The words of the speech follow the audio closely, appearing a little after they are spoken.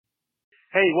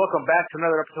Hey, welcome back to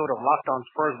another episode of Locked On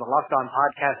Spurs, the Locked On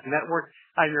Podcast Network.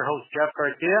 I'm your host, Jeff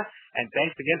Garcia, and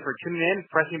thanks again for tuning in,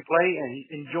 pressing play,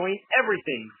 and enjoying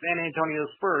everything San Antonio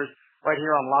Spurs right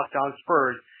here on Locked On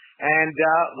Spurs. And,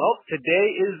 today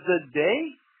is the day.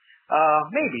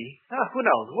 Maybe. Who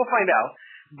knows? We'll find out.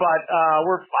 But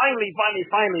we're finally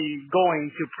going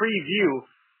to preview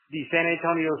the San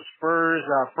Antonio Spurs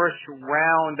first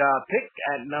round pick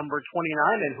at number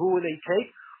 29, and who will they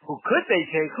take? Who could they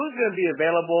take? Who's going to be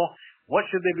available? What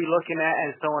should they be looking at?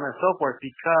 And so on and so forth.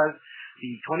 Because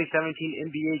the 2017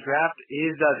 NBA draft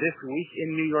is this week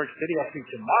in New York City. Actually,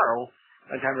 tomorrow,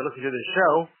 by the time you're listening to the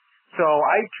show. So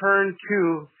I turn to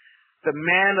the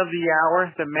man of the hour,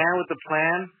 the man with the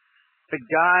plan, the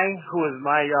guy who is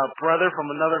my brother from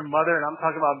another mother, and I'm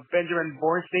talking about Benjamin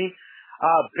Bornstein.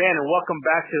 Ben, welcome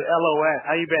back to LOS.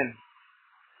 How you been?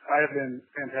 I've been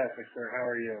fantastic, sir. How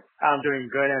are you? I'm doing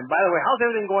good. And by the way, how's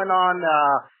everything going on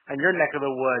in your neck of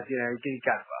the woods? You know, you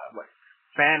got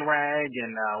fan rag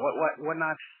and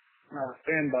whatnot.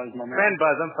 Fan buzz, my man. Fan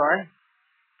buzz. I'm sorry.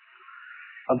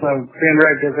 Although fan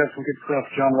rag does have some good stuff.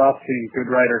 John Rothstein, good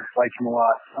writer, like him a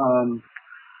lot.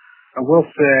 I will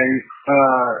say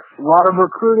a lot of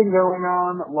recruiting going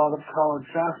on, a lot of college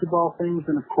basketball things,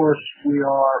 and of course we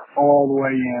are all the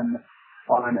way in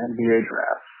on an NBA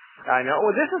draft. I know.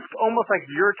 Well, this is almost like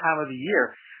your time of the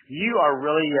year. You are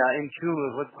really in tune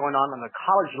with what's going on the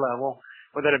college level,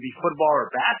 whether it be football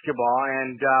or basketball,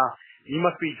 and you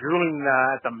must be drooling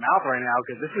at the mouth right now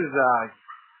because this is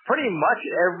pretty much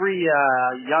every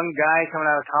young guy coming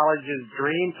out of college's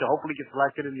dream to hopefully get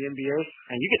selected in the NBA,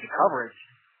 and you get to cover it.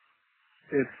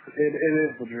 It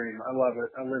is the dream. I love it.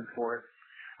 I live for it.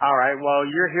 All right. Well,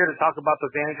 you're here to talk about the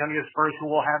San Antonio Spurs, who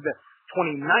will have the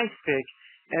 29th pick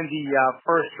in the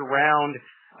first round,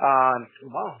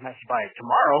 actually by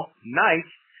tomorrow night.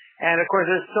 And, of course,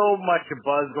 there's so much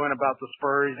buzz going about the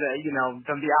Spurs,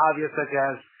 from the obvious, such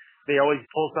as they always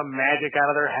pull some magic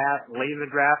out of their hat late in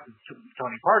the draft.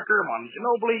 Tony Parker, Monty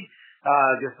Ginobili,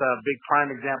 just a big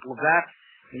prime example of that.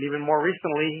 And even more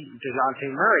recently,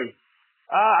 DeJounte Murray.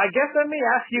 I guess let me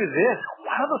ask you this.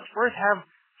 Why do the Spurs have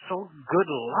so good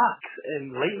luck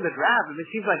late in the draft? And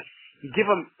it seems like you give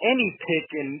them any pick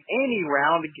in any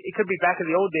round. It could be back in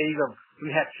the old days of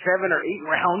we had 7 or 8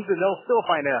 rounds, and they'll still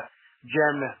find a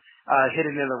gem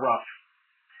hidden in the rough.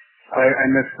 I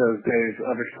miss those days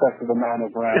of excessive amount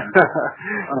of rounds.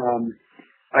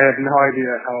 I have no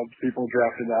idea how people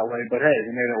drafted that way, but hey,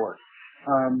 they made it work.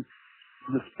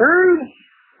 The Spurs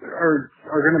are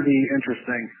going to be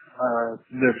interesting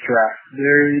this draft.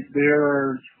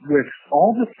 They're with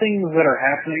all the things that are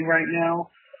happening right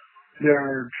now. There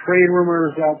are trade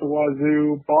rumors out the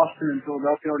wazoo. Boston and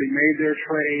Philadelphia already made their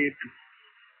trade.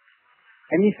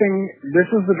 This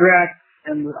is the draft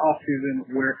and the offseason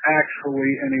where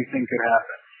actually anything could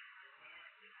happen.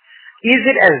 Is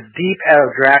it as deep a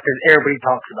draft as everybody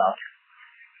talks about?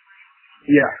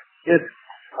 Yeah. It's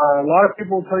a lot of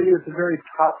people tell you it's a very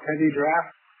top-heavy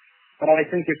draft, but I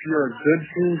think if you're a good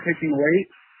team picking late,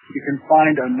 you can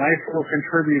find a nice little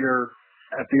contributor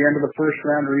at the end of the first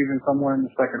round or even somewhere in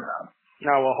the second round.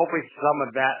 No, well, hopefully some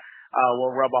of that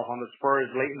will rub off on the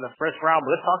Spurs late in the first round.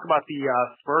 But let's talk about the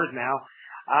Spurs now.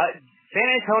 San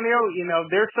Antonio,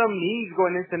 there's some needs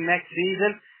going into next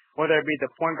season, whether it be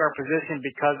the point guard position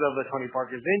because of the Tony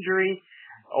Parker's injury,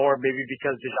 or maybe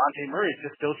because DeJounte Murray is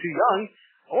just still too young,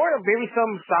 or maybe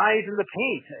some size in the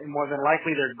paint. And more than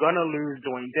likely, they're going to lose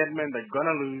Dwayne Dedmon. They're going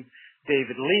to lose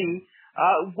David Lee.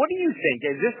 What do you think?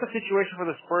 Is this the situation for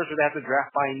the Spurs where they have to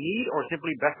draft by need or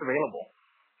simply best available?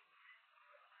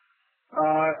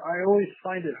 I always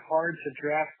find it hard to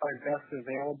draft by best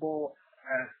available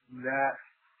at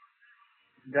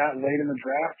that late in the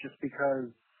draft, just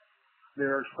because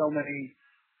there are so many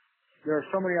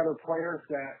other players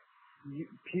that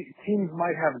teams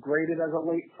might have graded as a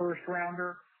late first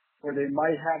rounder, or they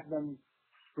might have them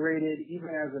graded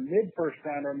even as a mid first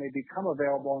rounder and they become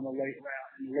available in the late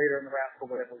round, later in the round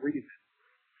for whatever reason.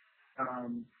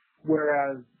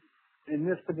 Whereas in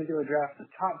this particular draft, the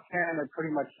top 10 are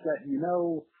pretty much set.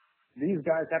 These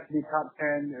guys have to be top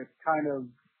 10. It's kind of,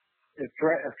 if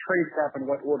trades happen,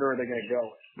 what order are they going to go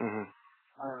in? Mm-hmm.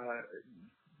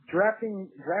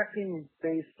 Drafting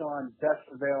based on best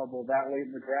available that late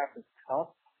in the draft is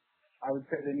tough. I would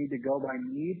say they need to go by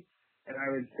need, and I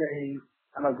would say,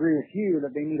 and I agree with you,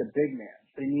 that they need a big man.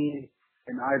 They need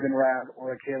an Ivan Rabb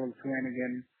or a Caleb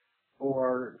Swanigan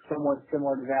or someone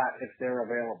similar to that if they're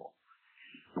available.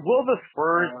 Will the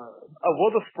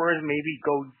Spurs maybe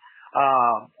go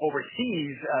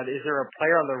overseas? Is there a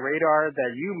player on the radar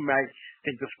that you might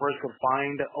think the Spurs could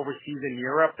find overseas in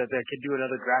Europe that they could do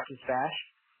another draft and stash?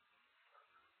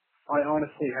 I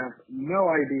honestly have no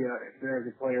idea if there's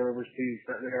a player overseas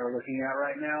that they are looking at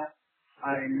right now.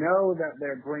 I know that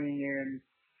they're bringing in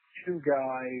 2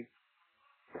 guys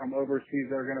from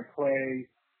overseas that are going to play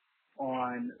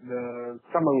on the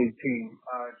summer league team,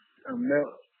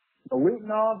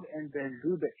 Milutinov and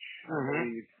Bengubic, I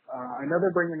believe. I know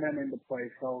they're bringing them into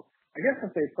play, so I guess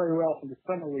if they play well for the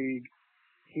summer league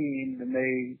team, then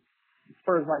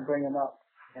Spurs might bring them up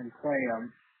and play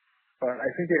them. But I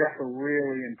think they'd have to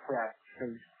really impress,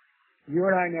 because you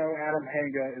and I know Adam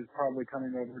Hanga is probably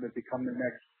coming over to become the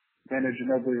next Manu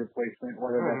Ginobili replacement,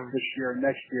 whether that's this year or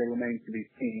next year remains to be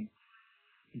seen.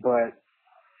 But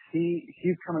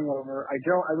he's coming over. I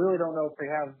really don't know if they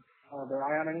have their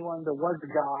eye on anyone. There was a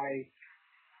guy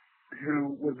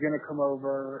who was going to come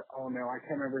over. Oh no, I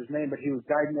can't remember his name, but he was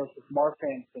diagnosed with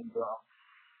Marfan syndrome,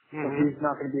 so he's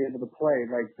not going to be able to play.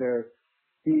 Like the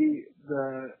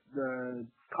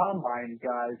combine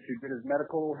guys who did his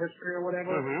medical history or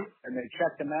whatever, and they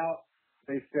checked him out.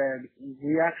 They said,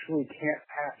 we actually can't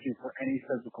pass you for any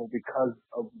physical because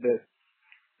of this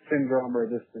syndrome or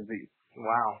this disease.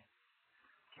 Wow.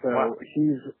 So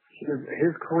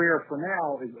his career for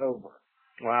now is over.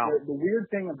 Wow. The weird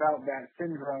thing about that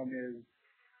syndrome is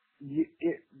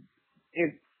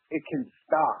it can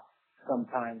stop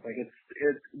sometimes. Like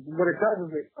what it does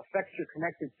is it affects your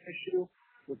connective tissue,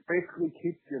 which basically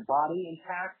keeps your body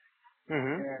intact,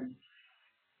 and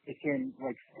it can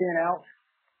like thin out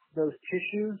those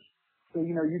tissues. So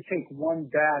you take one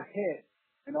bad hit,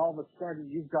 and all of a sudden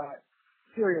you've got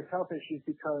serious health issues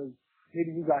because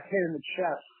maybe you got hit in the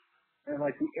chest, and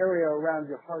like the area around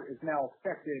your heart is now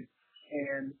affected,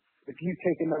 and if you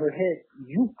take another hit,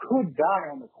 you could die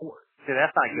on the court. See,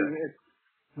 that's not good.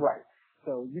 Right.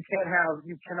 So you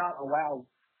cannot allow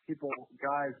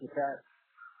guys with that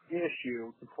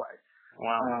issue to play.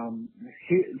 Wow.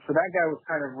 So that guy was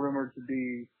kind of rumored to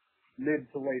be mid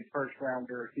to late first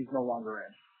rounder. He's no longer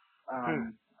in.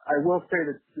 I will say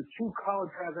that the 2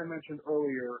 college guys I mentioned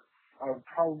earlier are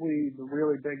probably the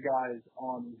really big guys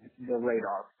on the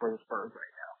radar for the Spurs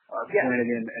right now.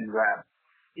 Flanagan and Rab.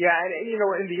 Yeah, and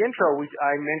in the intro,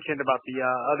 I mentioned about the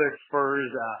other Spurs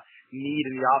need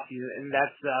in the offseason, and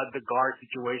that's the guard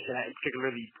situation,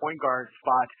 particularly the point guard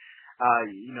spot.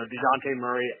 DeJounte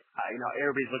Murray,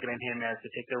 everybody's looking at him as to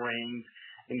take the reins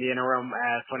in the interim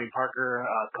as Tony Parker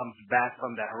comes back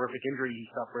from that horrific injury he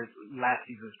suffered last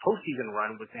season's postseason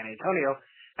run with San Antonio.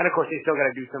 And, of course, they still got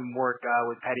to do some work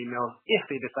with Patty Mills if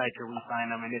they decide to re-sign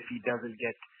him and if he doesn't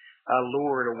get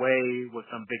lured away with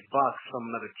some big bucks from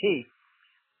another team.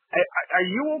 Are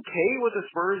you okay with the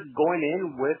Spurs going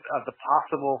in with the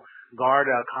possible guard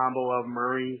combo of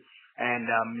Murray and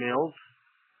Mills?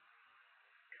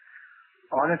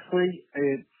 Honestly,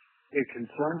 it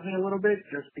concerns me a little bit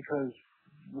just because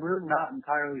we're not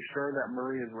entirely sure that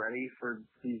Murray is ready for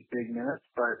these big minutes.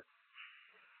 But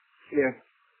if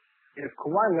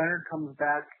Kawhi Leonard comes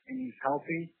back and he's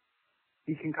healthy,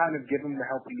 he can kind of give him the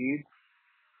help he needs,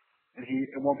 and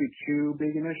it won't be too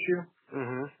big an issue.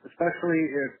 Especially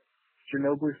if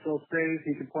Ginobili still stays,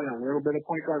 he can play a little bit of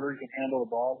point guard, or he can handle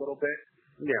the ball a little bit.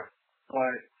 Yeah.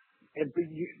 But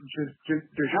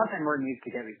DeJounte Murray needs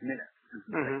to get these minutes.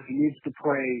 He needs to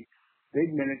play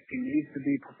big minutes. He needs to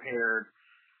be prepared,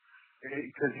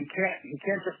 because he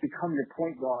can't just become your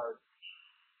point guard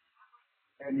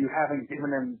and you haven't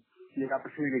given him the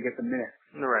opportunity to get the minutes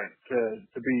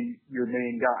to be your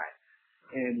main guy.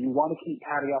 And you want to keep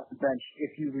Patty off the bench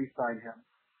if you re-sign him.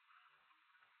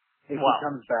 If he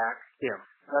comes back,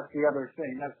 that's the other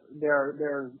thing.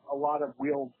 There's a lot of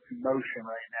wheels in motion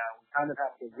right now. We kind of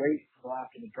have to wait until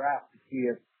after the draft to see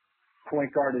if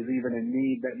point guard is even a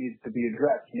need that needs to be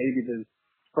addressed. Maybe the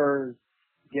Spurs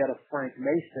get a Frank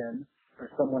Mason or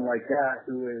someone like that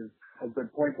who is a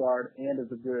good point guard and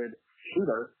is a good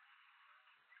shooter.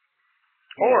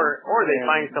 Or they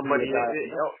find somebody in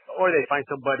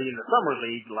the summer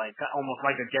league, like almost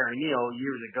like a Gary Neal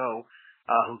years ago,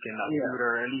 who can shoot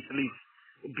or at least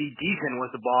be decent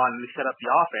with the ball and set up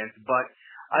the offense. But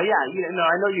I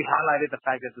know you highlighted the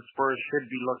fact that the Spurs should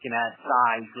be looking at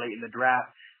size late in the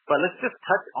draft. But let's just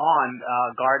touch on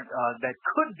guard that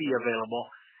could be available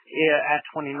at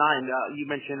 29. You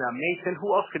mentioned Mason.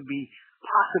 Who else could be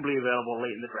possibly available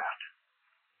late in the draft?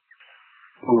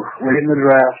 Late in the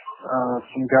draft,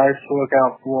 some guys to look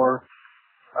out for.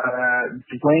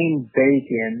 Dwayne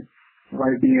Bacon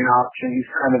might be an option. He's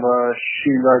kind of a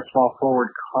shooting guard, small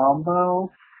forward combo.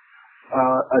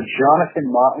 A Jonathan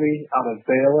Motley out of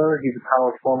Baylor. He's a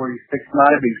power forward. He's 6'9",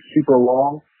 but he's super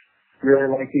long.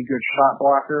 Really lanky, good shot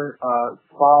blocker.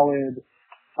 Solid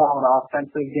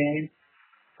offensive game.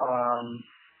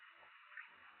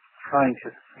 Trying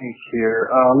to think here.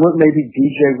 Look, maybe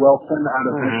DJ Wilson out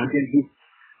of Michigan. He's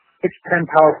 6'10"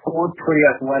 power forward, pretty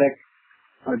athletic.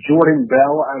 Jordan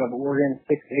Bell out of Oregon,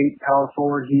 6'8" power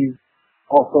forward. He's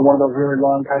also one of those really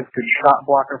long guys, good shot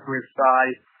blocker for his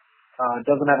size.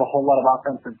 Doesn't have a whole lot of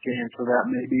offensive game, so that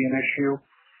may be an issue.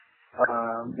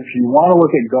 If you want to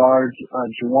look at guards,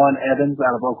 Juwan Evans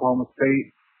out of Oklahoma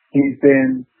State,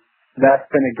 that's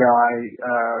been a guy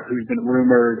who's been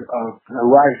rumored who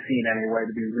I've seen anyway,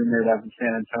 to be rumored as a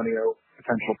San Antonio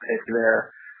potential pick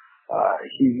there.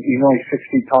 He's only 6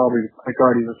 feet tall, but he's a point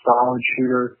guard. He's a solid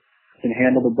shooter, can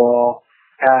handle the ball,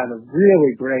 had a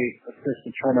really great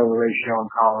assist-to-turnover ratio in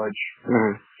college.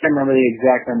 Can't remember the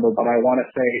exact number, but I want to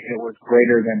say it was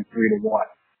greater than 3 to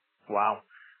 1. Wow.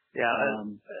 Yeah,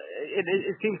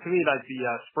 it seems to me like the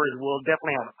Spurs will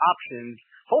definitely have options,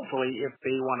 hopefully, if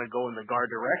they want to go in the guard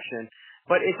direction.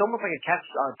 But it's almost like a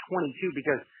catch-22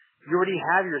 because you already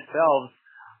have yourselves,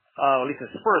 at least the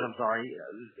Spurs, I'm sorry,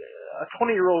 a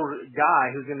 20-year-old guy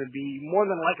who's going to be more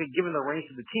than likely given the reins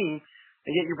to the team,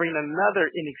 and yet you're bringing another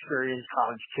inexperienced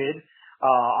college kid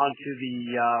onto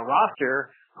the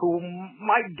roster who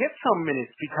might get some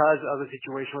minutes because of the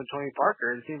situation with Tony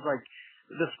Parker. It seems like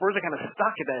the Spurs are kind of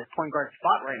stuck at that point guard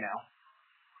spot right now.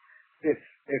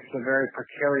 It's a very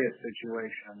precarious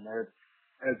situation.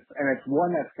 And it's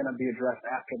one that's going to be addressed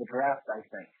after the draft, I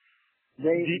think.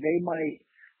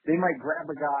 They might grab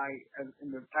a guy at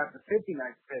the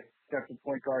 59th pick that's a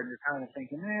point guard, and you're kind of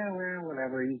thinking, well,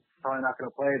 whatever, he's probably not going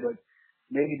to play, but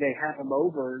maybe they have him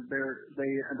over.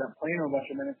 They end up playing a bunch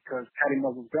of minutes because Patty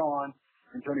Mills is gone,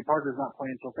 and Tony Parker's not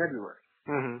playing until February.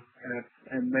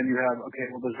 And then you have,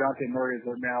 DeJounte Murray is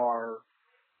now our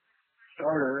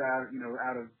starter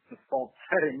out of default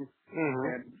settings,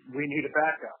 and we need a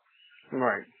backup.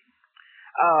 Right.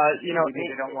 Maybe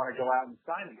they don't want to go out and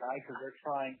sign a guy because they're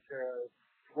trying to,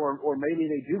 or maybe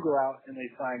they do go out and they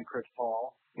sign Chris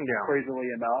Paul. Yeah.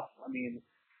 Crazily enough, I mean,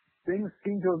 things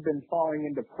seem to have been falling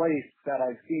into place that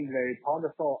I've seen today. Paul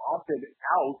Gasol opted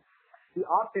out. He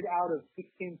opted out of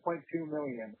 $16.2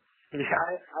 million. Yeah.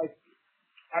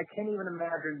 I can't even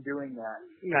imagine doing that.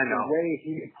 I know. The way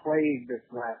he played this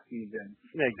last season.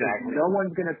 Exactly. No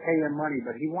one's going to pay him money,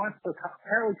 but he wants to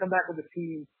apparently come back with the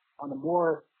team on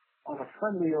a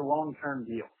friendlier long-term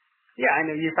deal. Yeah, I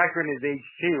know. You factor in his age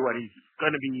too. He's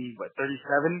going to be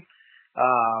 37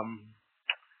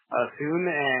 soon,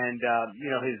 and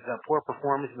his poor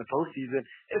performance in the postseason,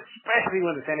 especially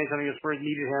when the San Antonio Spurs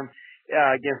needed him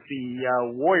against the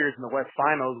Warriors in the West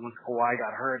Finals when Kawhi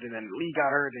got hurt and then Lee got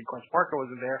hurt and Chris Parker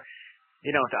wasn't there.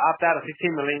 To opt out of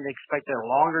 $15 million and expect a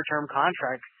longer-term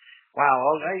contract. Wow.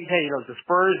 Hey, the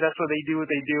Spurs, that's what they do,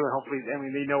 and hopefully,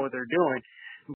 they know what they're doing.